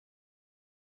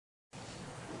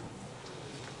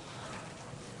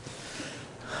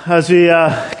As we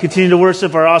continue to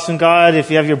worship our awesome God,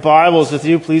 if you have your Bibles with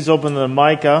you, please open to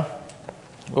Micah.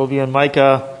 We'll be in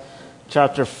Micah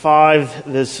chapter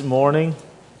 5 this morning.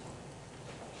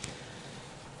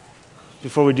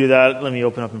 Before we do that, let me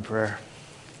open up in prayer.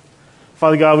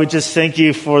 Father God, we just thank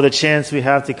you for the chance we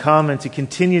have to come and to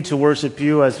continue to worship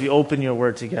you as we open your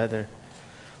word together.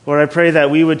 Lord, I pray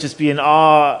that we would just be in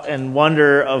awe and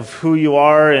wonder of who you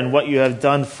are and what you have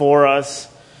done for us.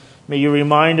 May you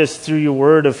remind us through your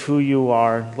word of who you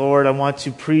are. Lord, I want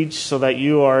to preach so that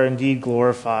you are indeed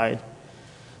glorified,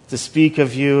 to speak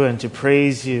of you and to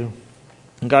praise you.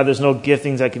 And God, there's no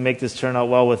giftings that can make this turn out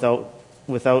well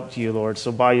without you, Lord.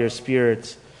 So by your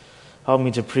Spirit, help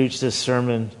me to preach this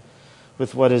sermon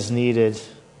with what is needed.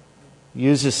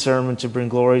 Use this sermon to bring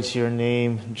glory to your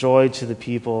name, joy to the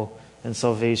people, and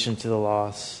salvation to the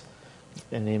lost.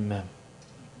 And amen.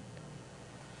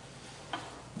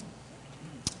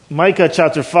 Micah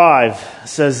chapter 5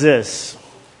 says this: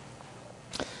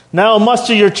 Now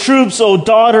muster your troops, O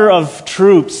daughter of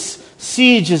troops.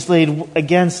 Siege is laid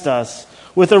against us.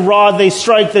 With a rod they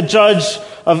strike the judge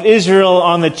of Israel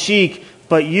on the cheek.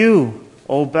 But you,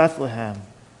 O Bethlehem,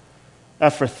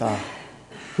 Ephrathah,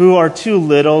 who are too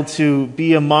little to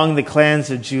be among the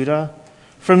clans of Judah,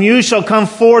 from you shall come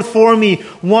forth for me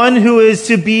one who is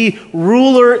to be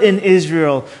ruler in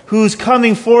Israel, whose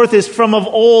coming forth is from of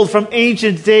old, from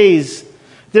ancient days.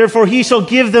 Therefore he shall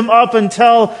give them up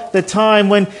until the time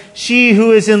when she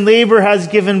who is in labor has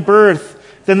given birth.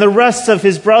 Then the rest of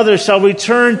his brothers shall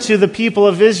return to the people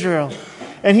of Israel.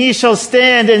 And he shall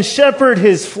stand and shepherd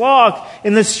his flock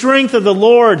in the strength of the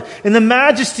Lord, in the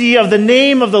majesty of the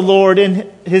name of the Lord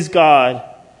and his God.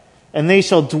 And they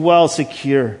shall dwell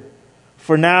secure.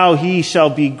 For now he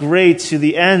shall be great to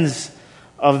the ends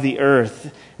of the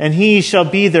earth, and he shall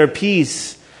be their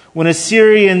peace. When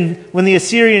the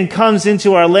Assyrian comes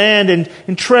into our land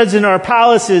and treads in our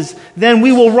palaces, then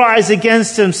we will rise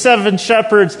against him 7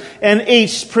 shepherds and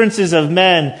 8 princes of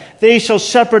men. They shall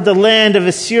shepherd the land of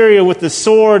Assyria with the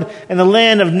sword, and the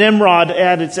land of Nimrod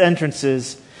at its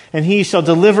entrances. And he shall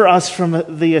deliver us from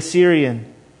the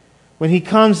Assyrian when he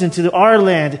comes into our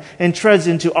land and treads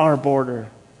into our border.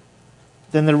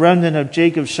 Then the remnant of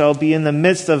Jacob shall be in the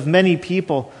midst of many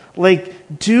people,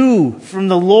 like dew from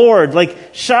the Lord, like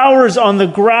showers on the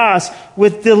grass,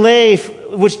 which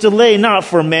delay not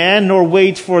for man, nor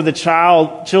wait for the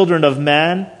children of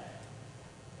men.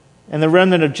 And the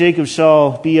remnant of Jacob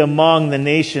shall be among the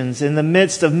nations, in the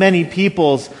midst of many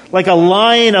peoples, like a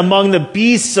lion among the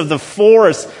beasts of the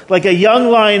forest, like a young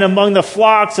lion among the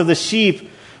flocks of the sheep,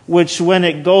 which when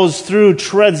it goes through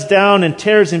treads down and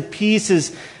tears in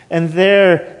pieces, and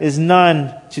there is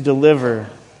none to deliver.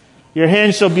 Your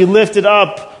hand shall be lifted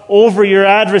up over your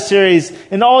adversaries,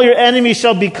 and all your enemies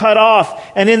shall be cut off.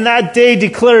 And in that day,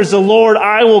 declares the Lord,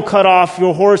 I will cut off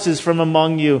your horses from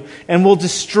among you, and will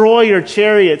destroy your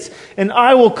chariots. And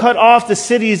I will cut off the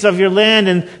cities of your land,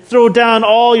 and throw down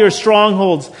all your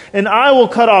strongholds. And I will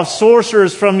cut off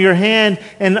sorcerers from your hand,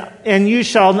 and you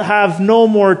shall have no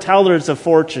more tellers of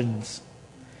fortunes.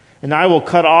 And I will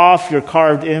cut off your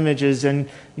carved images and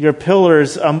your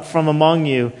pillars from among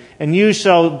you, and you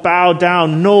shall bow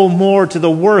down no more to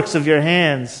the works of your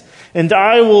hands. And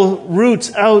I will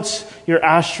root out your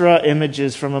Asherah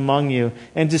images from among you,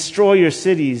 and destroy your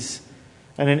cities.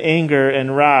 And in anger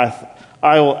and wrath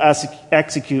I will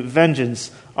execute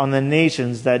vengeance on the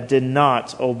nations that did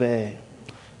not obey.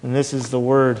 And this is the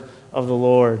word of the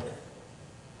Lord.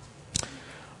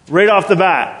 Right off the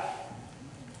bat,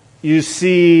 you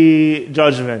see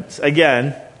judgment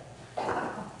again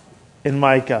in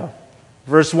Micah.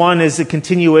 Verse 1 is a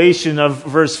continuation of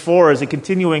verse 4, is a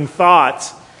continuing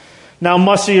thought. Now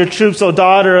muster your troops, O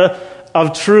daughter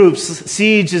of troops.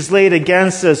 Siege is laid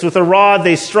against us. With a rod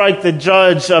they strike the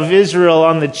judge of Israel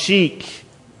on the cheek.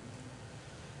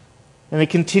 And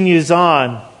it continues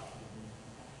on.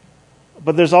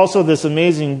 But there's also this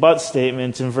amazing but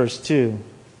statement in verse 2.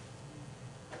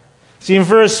 See, in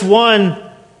verse 1,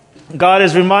 God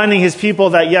is reminding his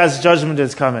people that yes, judgment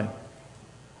is coming.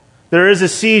 There is a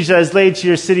siege that is laid to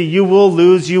your city. You will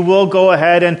lose. You will go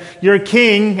ahead. And your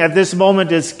king, at this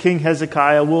moment, is King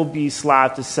Hezekiah, will be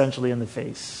slapped essentially in the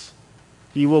face.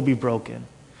 He will be broken.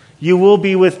 You will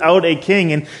be without a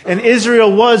king. And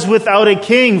Israel was without a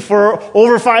king for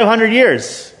over 500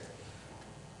 years.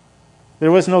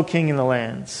 There was no king in the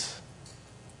lands.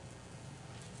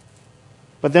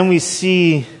 But then we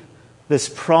see this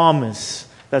promise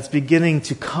that's beginning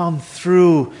to come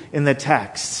through in the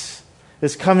text.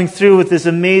 It's coming through with this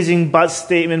amazing but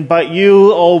statement. But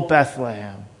you, O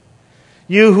Bethlehem,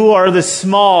 you who are the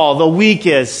small, the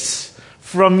weakest,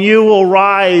 From you will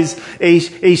rise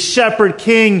a shepherd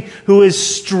king who is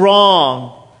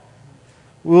strong.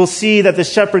 We'll see that the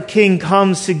shepherd king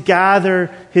comes to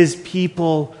gather his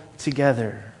people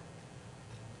together.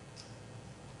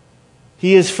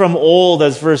 He is from old,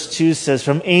 as verse 2 says,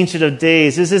 from ancient of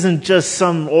days. This isn't just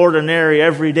some ordinary,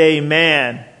 everyday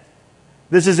man.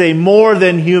 This is a more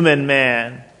than human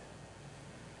man.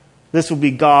 This will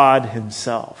be God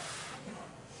himself.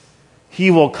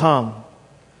 He will come.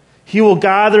 He will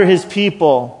gather his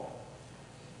people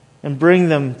and bring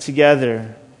them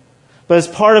together. But as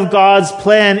part of God's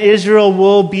plan, Israel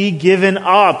will be given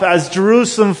up. As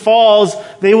Jerusalem falls,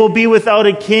 they will be without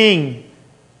a king.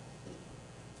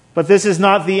 But this is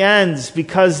not the end,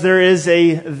 because there is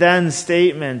a then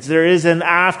statement. There is an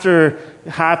after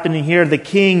happening here. A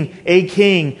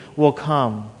king will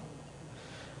come.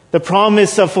 The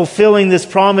promise of fulfilling this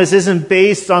promise isn't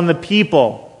based on the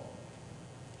people,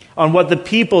 on what the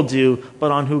people do,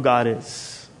 but on who God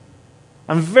is.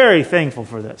 I'm very thankful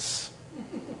for this.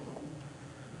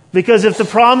 Because if the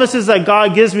promises that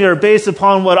God gives me are based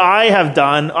upon what I have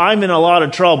done, I'm in a lot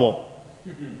of trouble.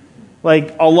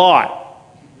 Like, a lot.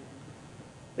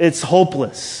 It's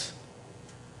hopeless.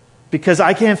 Because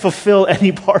I can't fulfill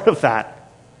any part of that.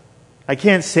 I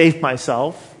can't save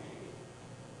myself.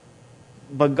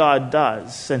 But God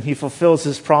does. And he fulfills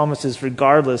his promises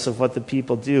regardless of what the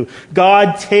people do.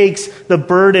 God takes the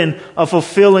burden of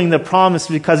fulfilling the promise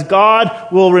because God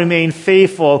will remain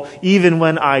faithful even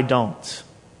when I don't.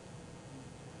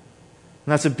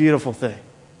 And that's a beautiful thing.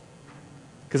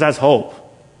 Because that's hope.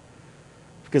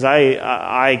 Because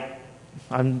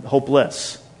I'm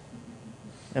hopeless.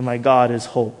 And my God is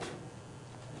hope.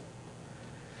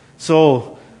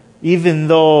 So, even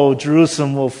though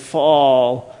Jerusalem will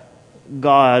fall,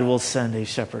 God will send a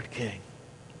shepherd king.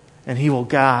 And he will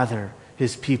gather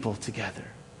his people together.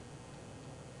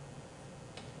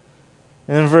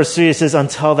 And in verse 3 it says,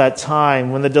 until that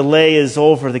time, when the delay is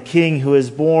over, the king who is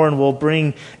born will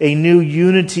bring a new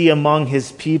unity among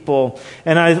his people.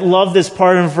 And I love this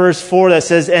part in verse 4 that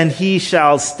says, and he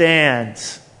shall stand.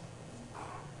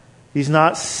 He's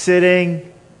not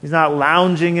sitting. He's not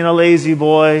lounging in a lazy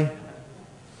boy.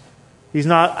 He's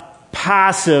not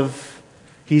passive.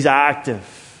 He's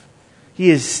active. He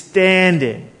is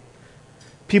standing.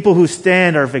 People who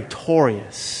stand are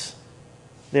victorious.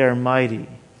 They are mighty.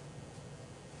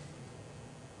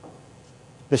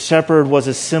 The shepherd was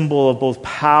a symbol of both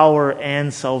power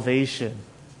and salvation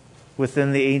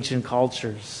within the ancient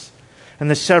cultures. And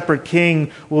the shepherd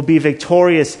king will be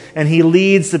victorious, and he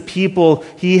leads the people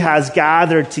he has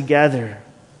gathered together.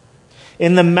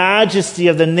 In the majesty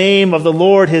of the name of the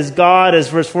Lord his God, as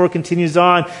verse 4 continues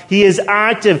on, he is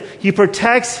active. He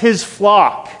protects his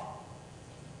flock.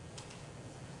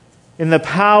 In the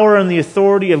power and the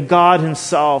authority of God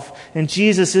himself. And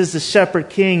Jesus is the shepherd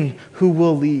king who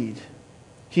will lead.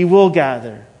 He will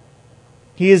gather.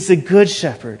 He is the good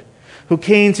shepherd who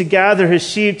came to gather his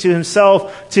sheep to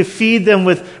himself, to feed them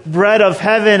with bread of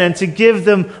heaven and to give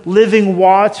them living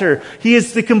water. He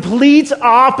is the complete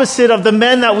opposite of the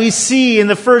men that we see in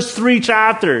the first 3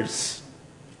 chapters,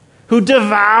 who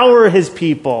devour his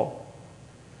people,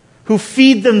 who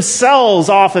feed themselves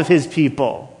off of his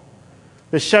people.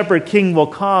 The shepherd king will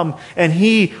come, and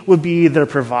he will be their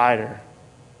provider.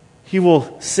 He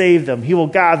will save them. He will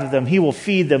gather them. He will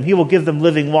feed them. He will give them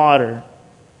living water.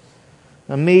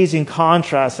 Amazing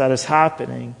contrast that is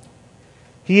happening.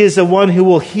 He is the one who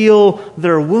will heal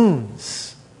their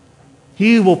wounds.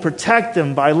 He will protect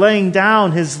them by laying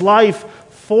down his life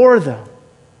for them.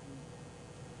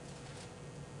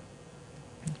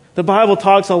 The Bible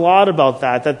talks a lot about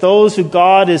that those who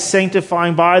God is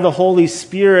sanctifying by the Holy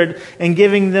Spirit and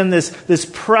giving them this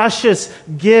precious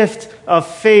gift of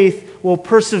faith will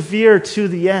persevere to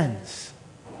the end.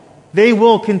 They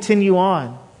will continue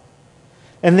on.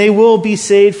 And they will be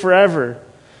saved forever.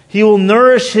 He will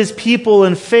nourish his people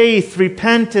in faith,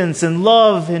 repentance, and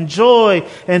love, and joy,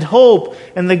 and hope,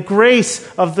 and the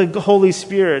grace of the Holy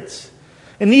Spirit.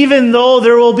 And even though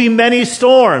there will be many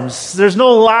storms, there's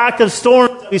no lack of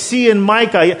storms that we see in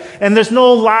Micah, and there's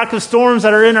no lack of storms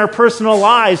that are in our personal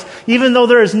lives, even though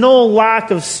there is no lack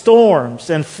of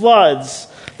storms and floods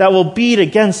that will beat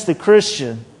against the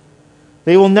Christian,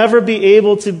 they will never be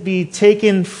able to be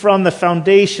taken from the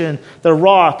foundation, the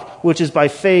rock, which is by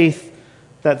faith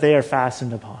that they are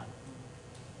fastened upon.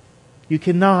 You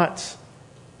cannot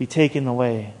be taken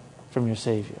away from your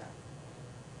Savior.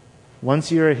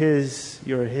 Once you are his,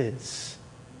 you are his.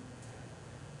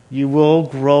 You will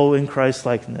grow in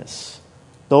Christ-likeness.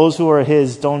 Those who are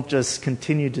his don't just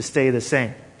continue to stay the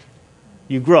same.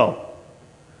 You grow.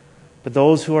 But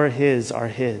those who are his are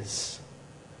his.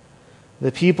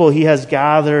 The people he has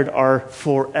gathered are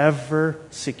forever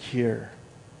secure.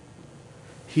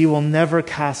 He will never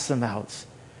cast them out,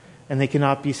 and they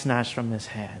cannot be snatched from his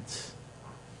hands.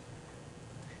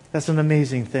 That's an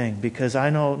amazing thing, because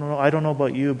I don't know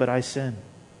about you, but I sin.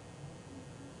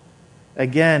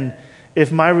 Again,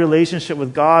 if my relationship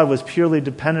with God was purely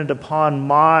dependent upon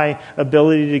my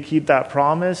ability to keep that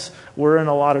promise, we're in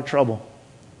a lot of trouble.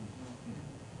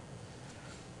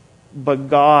 But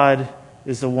God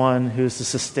is the one who's the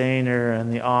sustainer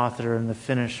and the author and the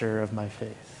finisher of my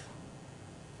faith.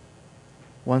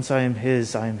 Once I am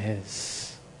his, I am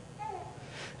his.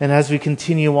 And as we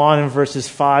continue on in verses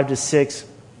 5 to 6,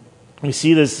 we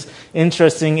see this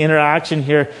interesting interaction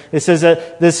here. It says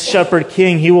that this shepherd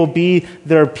king, he will be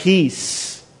their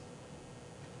peace.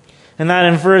 And that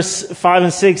in verse 5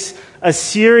 and 6,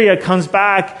 Assyria comes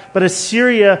back, but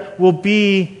Assyria will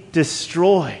be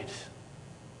destroyed.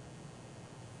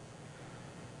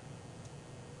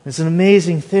 It's an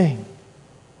amazing thing.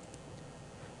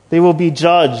 They will be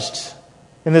judged.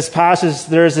 In this passage,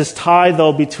 there is this tie,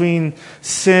 though, between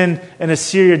sin and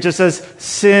Assyria. Just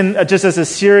as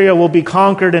Assyria will be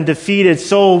conquered and defeated,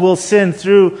 so will sin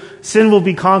will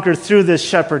be conquered through this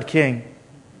shepherd king.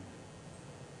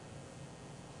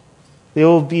 They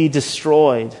will be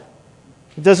destroyed.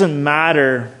 It doesn't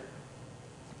matter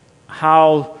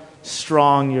how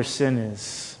strong your sin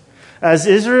is. As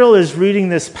Israel is reading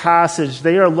this passage,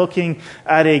 they are looking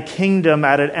at a kingdom,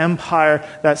 at an empire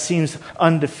that seems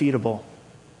undefeatable,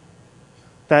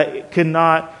 that could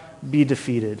not be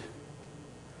defeated.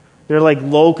 They're like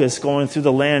locusts going through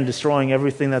the land, destroying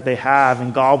everything that they have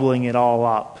and gobbling it all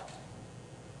up.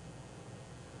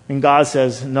 And God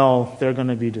says, no, they're going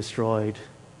to be destroyed.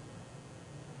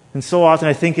 And so often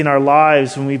I think in our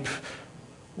lives, when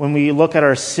we look at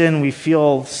our sin, we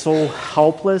feel so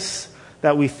helpless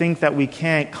that we think that we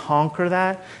can't conquer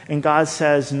that. And God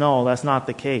says, no, that's not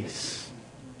the case.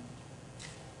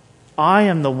 I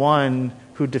am the one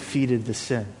who defeated the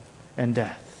sin and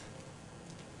death.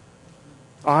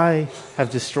 I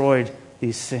have destroyed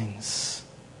these things.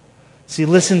 See,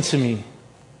 listen to me.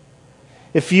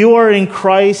 If you are in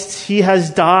Christ, he has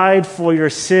died for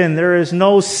your sin. There is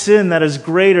no sin that is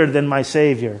greater than my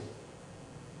Savior.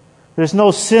 There's no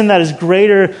sin that is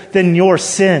greater than your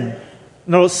sin.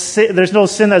 There's no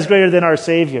sin that's greater than our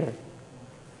Savior.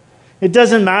 It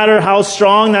doesn't matter how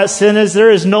strong that sin is. There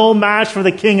is no match for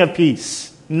the King of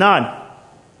Peace. None.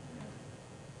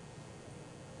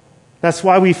 That's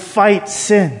why we fight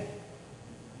sin.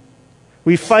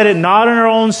 We fight it not in our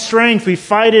own strength. We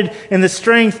fight it in the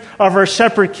strength of our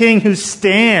shepherd king who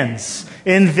stands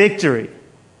in victory.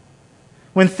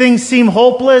 When things seem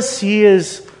hopeless, he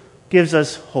gives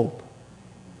us hope.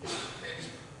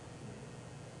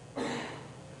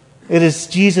 It is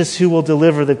Jesus who will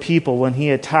deliver the people when he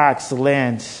attacks the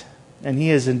land, and he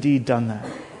has indeed done that.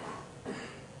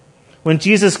 When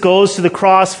Jesus goes to the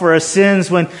cross for our sins,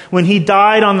 when he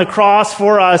died on the cross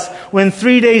for us, when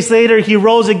 3 days later he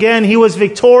rose again, he was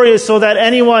victorious so that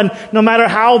anyone, no matter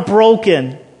how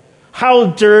broken, how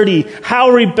dirty,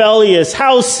 how rebellious,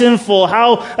 how sinful,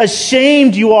 how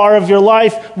ashamed you are of your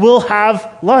life, will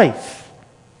have life.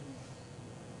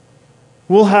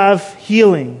 Will have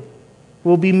healing.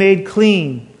 Will be made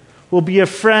clean, will be a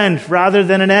friend rather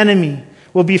than an enemy,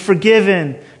 will be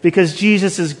forgiven because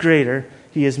Jesus is greater,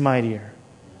 he is mightier.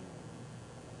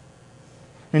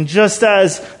 And just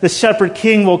as the shepherd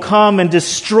king will come and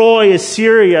destroy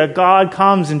Assyria, God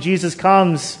comes and Jesus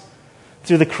comes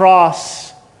through the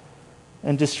cross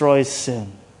and destroys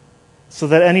sin, so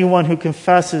that anyone who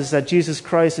confesses that Jesus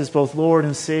Christ is both Lord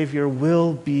and Savior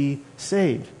will be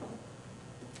saved.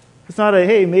 It's not a,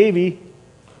 hey, maybe.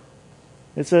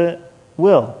 It's a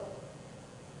will.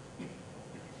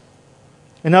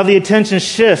 And now the attention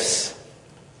shifts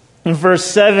in verse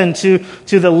 7 to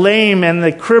the lame and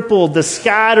the crippled, the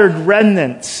scattered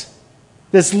remnants.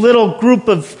 This little group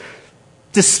of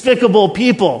despicable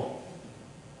people.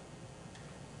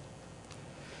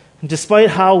 And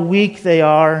despite how weak they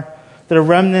are, the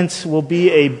remnants will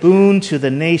be a boon to the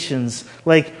nations,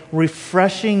 like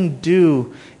refreshing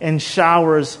dew and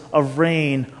showers of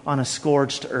rain on a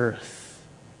scorched earth.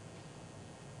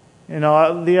 You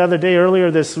know, the other day,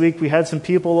 earlier this week, we had some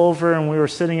people over and we were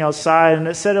sitting outside and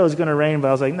it said it was going to rain, but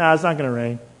I was like, nah, it's not going to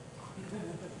rain.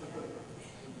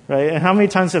 Right? And how many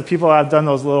times have people have done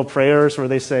those little prayers where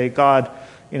they say, God,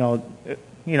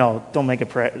 don't make a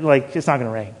prayer. Like, it's not going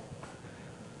to rain.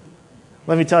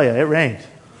 Let me tell you, it rained.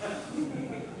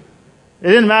 It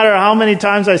didn't matter how many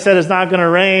times I said it's not going to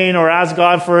rain or asked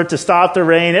God for it to stop the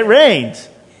rain. It rained.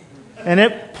 And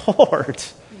it poured.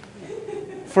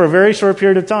 For a very short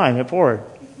period of time, it poured.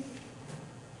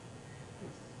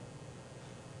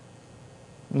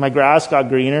 My grass got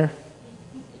greener.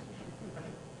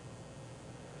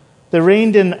 The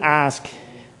rain didn't ask,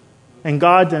 and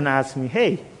God didn't ask me,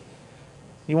 hey,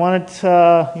 you want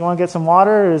to get some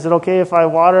water? Is it okay if I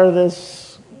water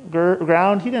this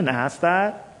ground? He didn't ask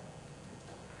that.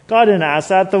 God didn't ask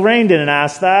that. The rain didn't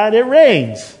ask that. It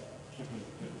rains.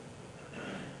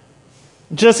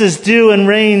 Just as dew and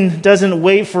rain doesn't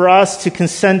wait for us to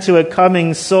consent to it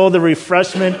coming, so the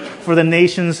refreshment for the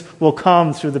nations will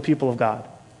come through the people of God.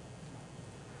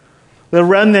 The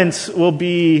remnants will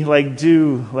be like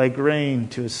dew, like rain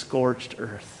to a scorched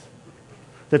earth.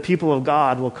 The people of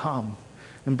God will come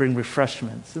and bring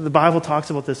refreshments. The Bible talks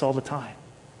about this all the time.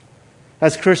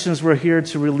 As Christians, we're here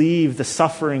to relieve the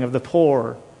suffering of the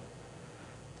poor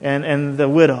and the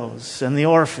widows and the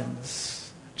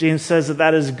orphans. James says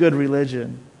that is good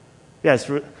religion.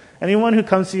 Yes, anyone who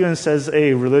comes to you and says,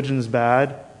 hey, religion's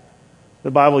bad,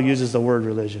 the Bible uses the word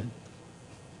religion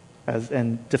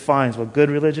and defines what good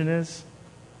religion is.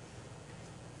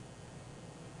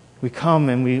 We come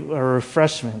and we are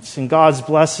refreshments, and God's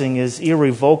blessing is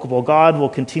irrevocable. God will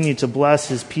continue to bless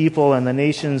his people, and the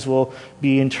nations will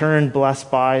be in turn blessed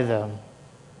by them.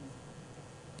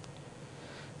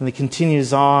 And it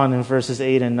continues on in verses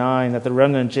 8 and 9 that the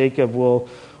remnant of Jacob will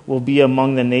be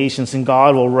among the nations, and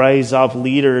God will raise up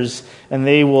leaders, and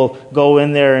they will go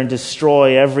in there and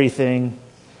destroy everything.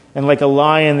 And like a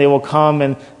lion, they will come,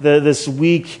 and this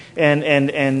weak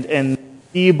and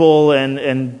feeble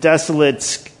and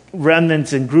desolate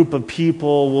remnants and group of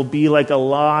people will be like a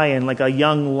lion, like a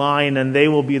young lion, and they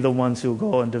will be the ones who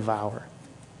will go and devour.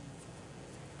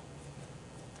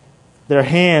 Their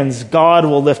hands, God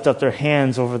will lift up their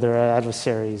hands over their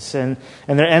adversaries, and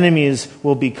their enemies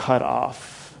will be cut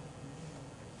off.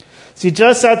 See,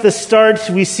 just at the start,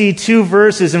 we see two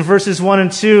verses, in verses 1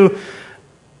 and 2,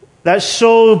 that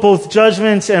show both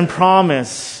judgment and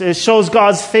promise. It shows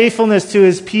God's faithfulness to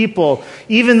his people.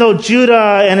 Even though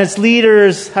Judah and its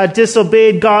leaders had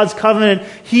disobeyed God's covenant,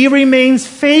 he remains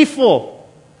faithful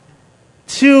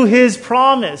to his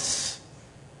promise.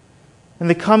 And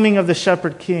the coming of the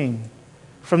shepherd king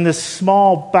from this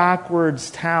small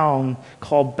backwards town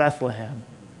called Bethlehem.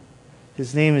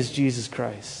 His name is Jesus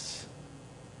Christ.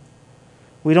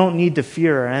 We don't need to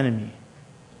fear our enemy.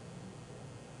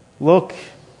 Look,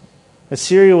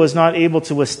 Assyria was not able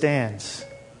to withstand.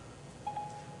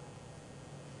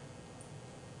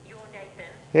 You're Nathan.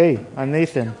 Hey, I'm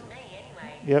Nathan. Me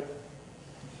anyway. Yep.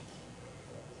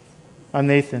 I'm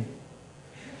Nathan.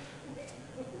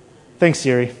 Thanks,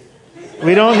 Siri.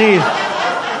 We don't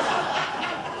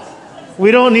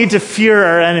need to fear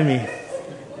our enemy.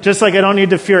 Just like I don't need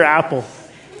to fear Apple.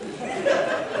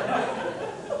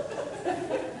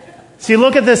 See,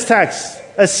 look at this text.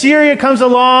 Assyria comes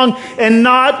along and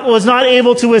was not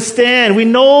able to withstand. We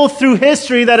know through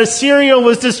history that Assyria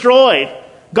was destroyed.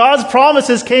 God's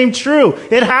promises came true.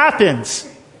 It happens.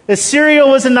 Assyria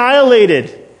was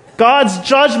annihilated. God's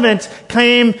judgment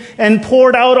came and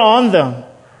poured out on them.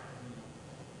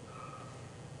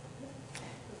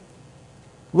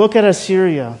 Look at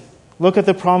Assyria. Look at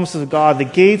the promises of God. The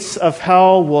gates of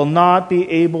hell will not be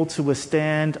able to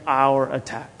withstand our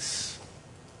attacks.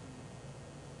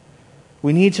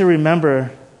 We need to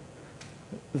remember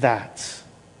that.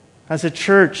 As a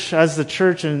church, as the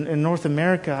church in North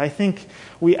America, I think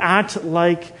we act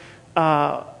like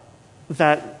that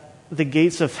the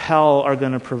gates of hell are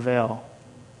going to prevail.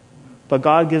 But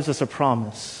God gives us a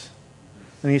promise.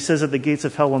 And he says that the gates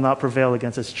of hell will not prevail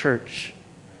against his church.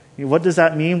 What does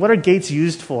that mean? What are gates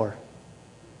used for?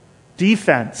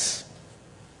 Defense.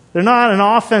 They're not an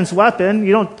offense weapon.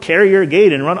 You don't carry your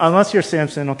gate and run, unless you're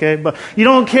Samson, okay? But you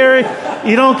don't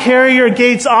carry your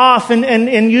gates off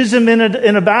and use them in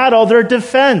a battle. They're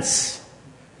defense.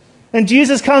 And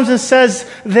Jesus comes and says,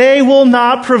 they will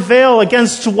not prevail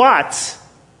against what?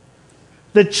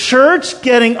 The church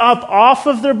getting up off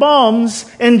of their bums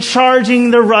and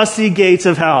charging the rusty gates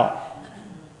of hell.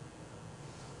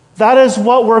 That is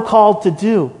what we're called to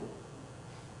do.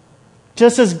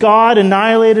 Just as God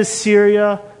annihilated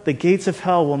Syria, the gates of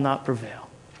hell will not prevail.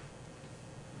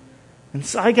 And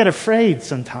so I get afraid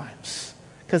sometimes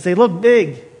because they look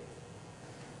big,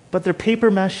 but they're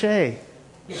paper mache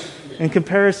in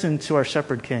comparison to our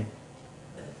shepherd king.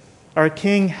 Our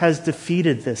king has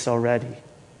defeated this already.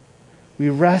 We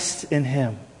rest in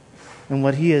him and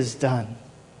what he has done.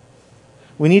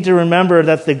 We need to remember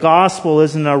that the gospel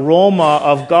is an aroma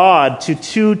of God to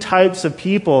two types of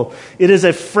people. It is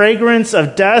a fragrance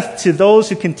of death to those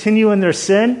who continue in their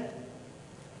sin,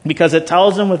 because it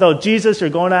tells them without Jesus,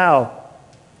 you're going to hell.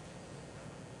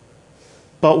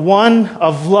 But one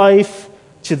of life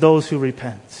to those who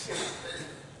repent.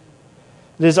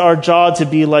 It is our job to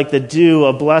be like the dew,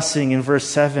 a blessing in verse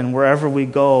 7, wherever we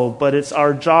go. But it's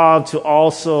our job to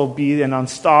also be an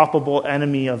unstoppable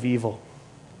enemy of evil.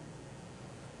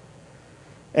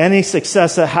 Any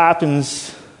success that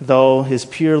happens, though, is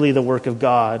purely the work of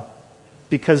God.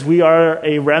 Because we are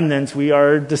a remnant, we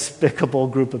are a despicable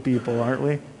group of people, aren't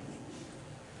we?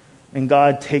 And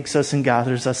God takes us and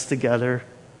gathers us together.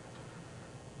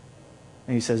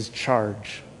 And he says,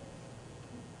 charge.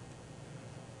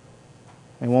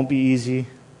 It won't be easy.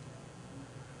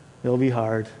 It'll be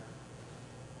hard.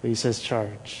 But he says,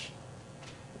 charge.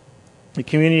 The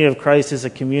community of Christ is a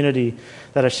community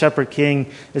that a shepherd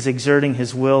king is exerting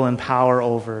his will and power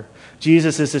over.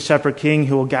 Jesus is the shepherd king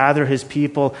who will gather his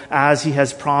people as he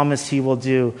has promised he will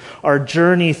do. Our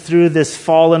journey through this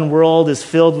fallen world is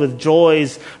filled with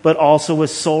joys, but also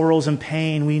with sorrows and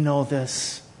pain. We know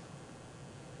this.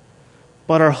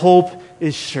 But our hope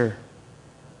is sure.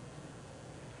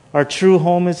 Our true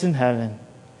home is in heaven.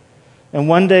 And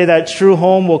one day that true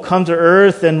home will come to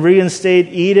earth and reinstate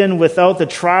Eden without the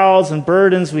trials and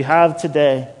burdens we have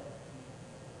today.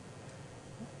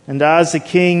 And as the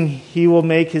king, he will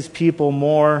make his people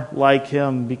more like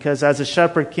him, because as a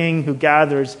shepherd king who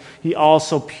gathers, he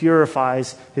also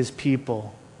purifies his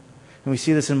people. And we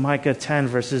see this in Micah 10,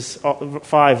 verses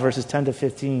 5, verses 10 to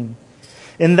 15.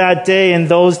 In that day, in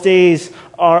those days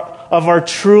of our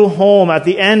true home, at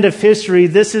the end of history,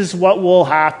 this is what will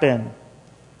happen.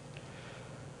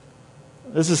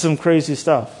 This is some crazy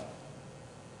stuff.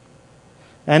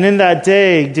 And in that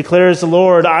day, declares the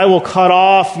Lord, I will cut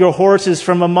off your horses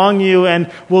from among you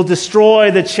and will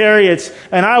destroy the chariots,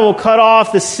 and I will cut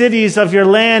off the cities of your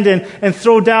land and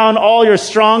throw down all your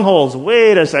strongholds.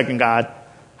 Wait a second, God.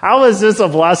 How is this a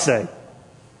blessing?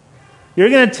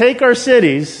 You're going to take our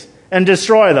cities and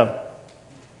destroy them.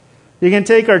 You can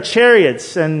take our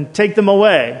chariots and take them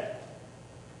away.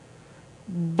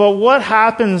 But what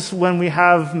happens when we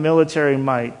have military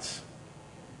might?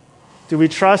 Do we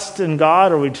trust in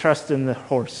God or we trust in the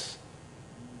horse?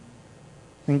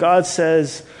 And God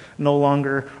says, no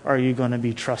longer are you going to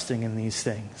be trusting in these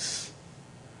things.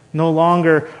 No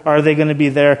longer are they going to be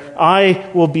there. I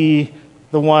will be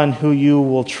the one who you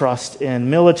will trust in.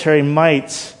 Military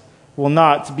might will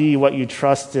not be what you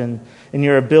trust in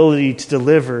your ability to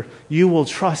deliver. You will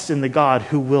trust in the God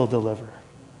who will deliver.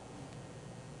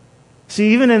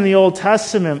 See, even in the Old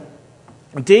Testament,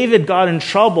 David got in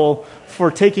trouble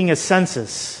for taking a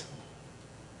census.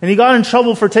 And he got in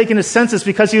trouble for taking a census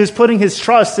because he was putting his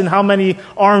trust in how many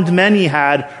armed men he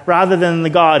had rather than the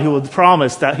God who would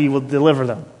promise that he would deliver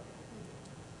them.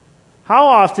 How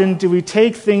often do we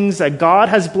take things that God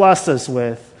has blessed us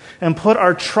with and put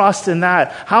our trust in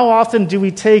that? How often do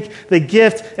we take the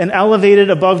gift and elevate it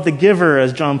above the giver,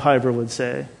 as John Piper would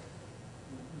say?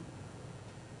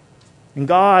 And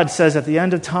God says at the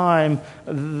end of time,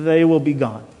 they will be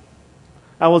gone.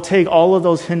 I will take all of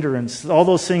those hindrances, all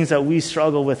those things that we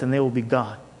struggle with, and they will be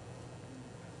gone.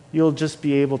 You'll just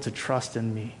be able to trust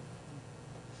in me.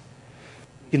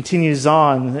 Continues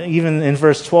on, even in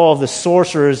verse 12, the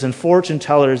sorcerers and fortune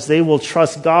tellers, they will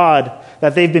trust God,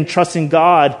 that they've been trusting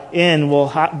God in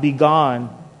will be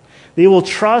gone. They will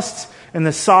trust in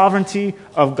the sovereignty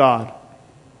of God.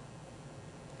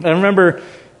 I remember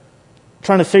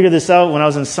trying to figure this out when I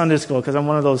was in Sunday school, because I'm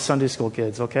one of those Sunday school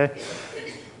kids, okay?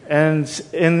 And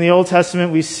in the Old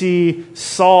Testament, we see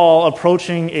Saul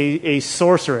approaching a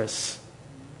sorceress.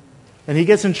 And he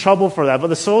gets in trouble for that. But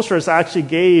the sorceress actually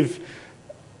gave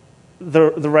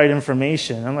the right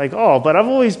information. I'm like, oh, but I've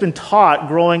always been taught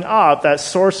growing up that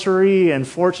sorcery and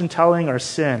fortune-telling are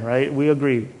sin, right? We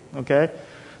agree, okay?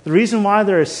 The reason why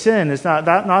there is sin is not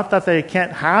that they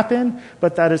can't happen,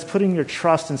 but that is putting your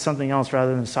trust in something else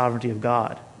rather than the sovereignty of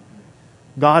God.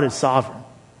 God is sovereign.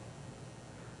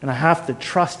 And I have to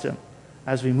trust him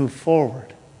as we move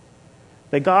forward.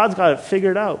 That God's got it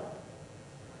figured out.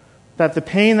 That the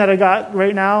pain that I got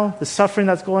right now, the suffering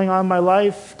that's going on in my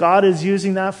life, God is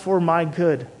using that for my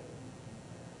good.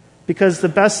 Because the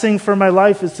best thing for my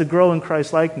life is to grow in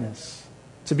Christ's likeness,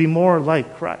 to be more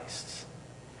like Christ.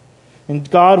 And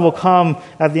God will come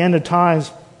at the end of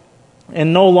times,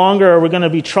 and no longer are we going to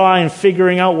be trying,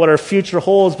 figuring out what our future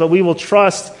holds, but we will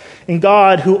trust in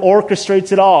God who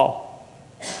orchestrates it all.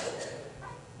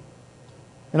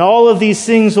 And all of these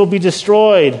things will be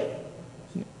destroyed.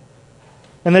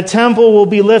 And the temple will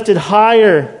be lifted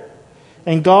higher.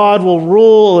 And God will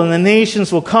rule, and the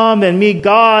nations will come and meet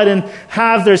God and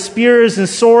have their spears and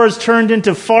swords turned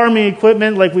into farming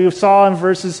equipment like we saw in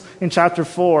verses in chapter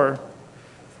 4.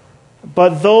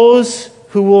 But those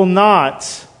who will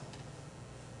not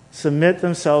submit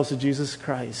themselves to Jesus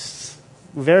Christ,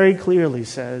 very clearly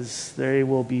says they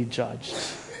will be judged.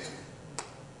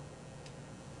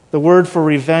 The word for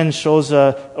revenge shows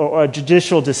a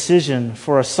judicial decision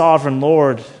for a sovereign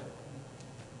Lord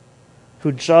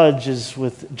who judges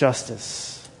with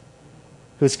justice,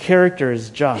 whose character is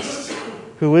just,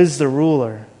 who is the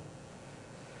ruler.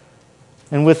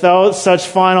 And without such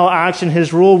final action,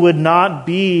 his rule would not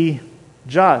be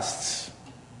just.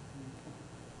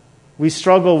 We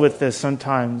struggle with this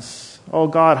sometimes. Oh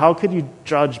God, how could you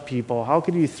judge people? How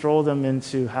could you throw them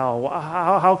into hell?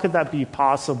 How could that be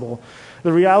possible?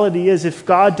 The reality is, if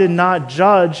God did not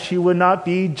judge, he would not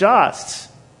be just.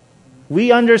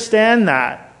 We understand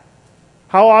that.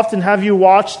 How often have you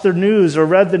watched the news or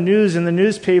read the news in the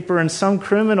newspaper and some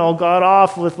criminal got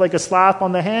off with like a slap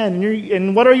on the hand?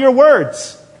 And what are your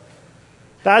words?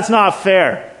 That's not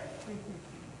fair.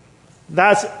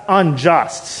 That's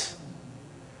unjust.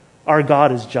 Our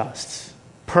God is just,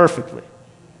 perfectly.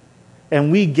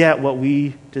 And we get what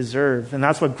we deserve. And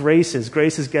that's what grace is.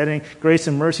 Grace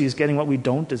and mercy is getting what we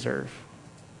don't deserve.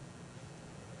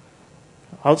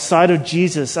 Outside of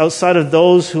Jesus, outside of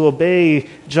those who obey,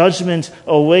 judgment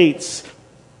awaits.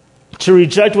 To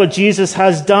reject what Jesus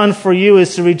has done for you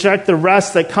is to reject the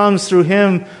rest that comes through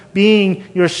him being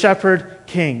your shepherd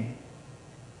king.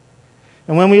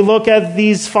 And when we look at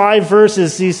these 5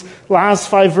 verses, these last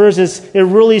 5 verses, it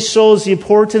really shows the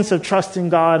importance of trusting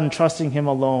God and trusting him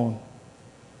alone.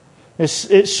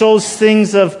 It shows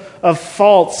things of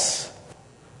faults,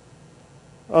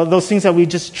 those things that we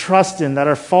just trust in that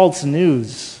are false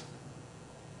news.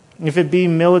 If it be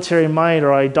military might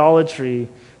or idolatry,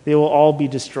 they will all be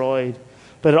destroyed.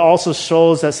 But it also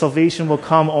shows that salvation will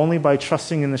come only by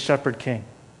trusting in the shepherd king.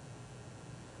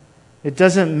 It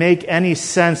doesn't make any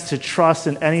sense to trust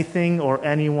in anything or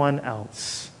anyone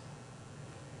else.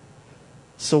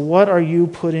 So what are you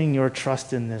putting your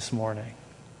trust in this morning?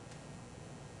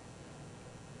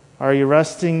 Are you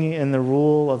resting in the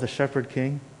rule of the shepherd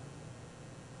king?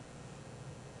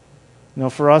 You know,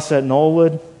 for us at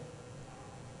Knollwood,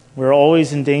 we're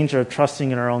always in danger of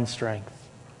trusting in our own strength.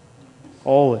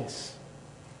 Always.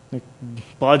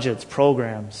 Budgets,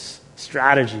 programs,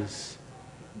 strategies,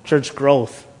 church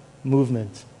growth,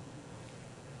 movement.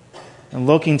 And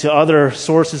looking to other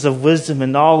sources of wisdom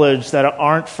and knowledge that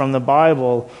aren't from the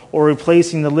Bible, or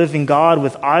replacing the living God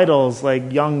with idols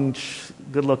like young,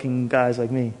 good-looking guys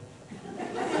like me.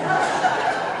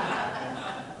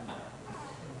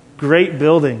 Great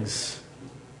buildings,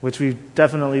 which we've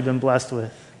definitely been blessed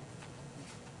with.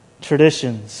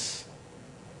 Traditions.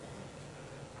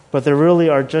 But they really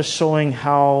are just showing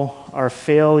how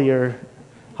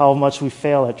much we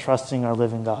fail at trusting our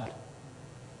living God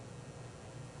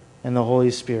and the Holy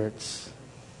Spirit.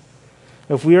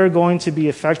 If we are going to be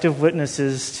effective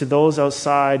witnesses to those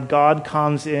outside, God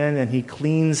comes in and he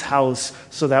cleans house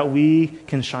so that we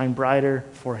can shine brighter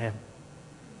for him.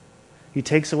 He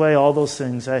takes away all those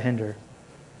things that hinder.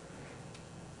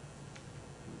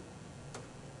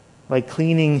 Like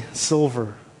cleaning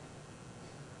silver.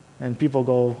 And people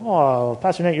go, oh,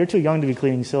 Pastor Nate, you're too young to be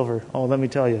cleaning silver. Oh, let me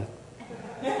tell you.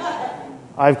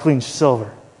 I've cleaned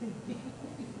silver.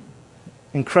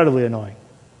 Incredibly annoying.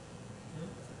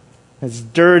 It's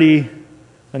dirty.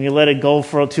 When you let it go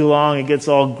for too long, it gets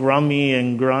all grummy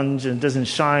and grunge and doesn't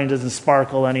shine, doesn't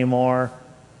sparkle anymore.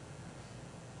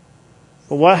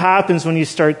 But what happens when you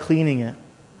start cleaning it?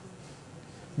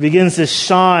 It begins to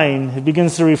shine. It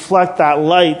begins to reflect that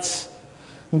light.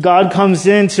 And God comes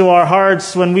into our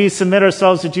hearts when we submit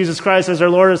ourselves to Jesus Christ as our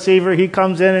Lord and Savior. He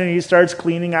comes in and he starts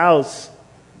cleaning house.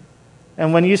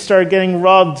 And when you start getting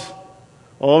rubbed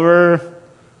over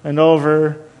and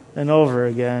over and over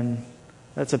again,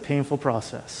 that's a painful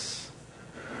process.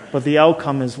 But the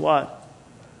outcome is what?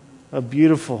 A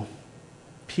beautiful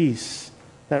peace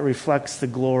that reflects the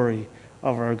glory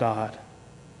of our God.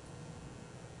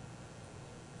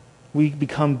 We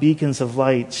become beacons of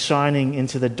light shining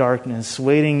into the darkness,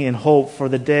 waiting in hope for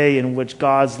the day in which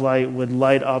God's light would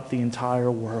light up the entire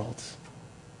world.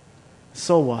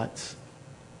 So what?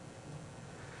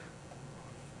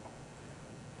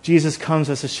 Jesus comes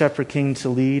as a shepherd king to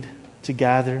lead, to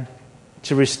gather,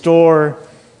 to restore,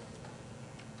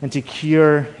 and to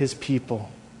cure his people.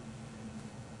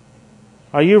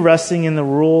 Are you resting in the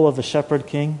rule of the shepherd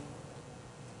king?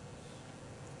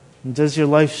 And does your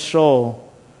life show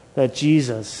that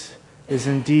Jesus is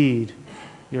indeed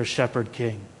your shepherd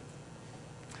king?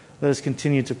 Let us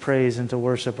continue to praise and to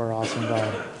worship our awesome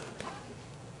God.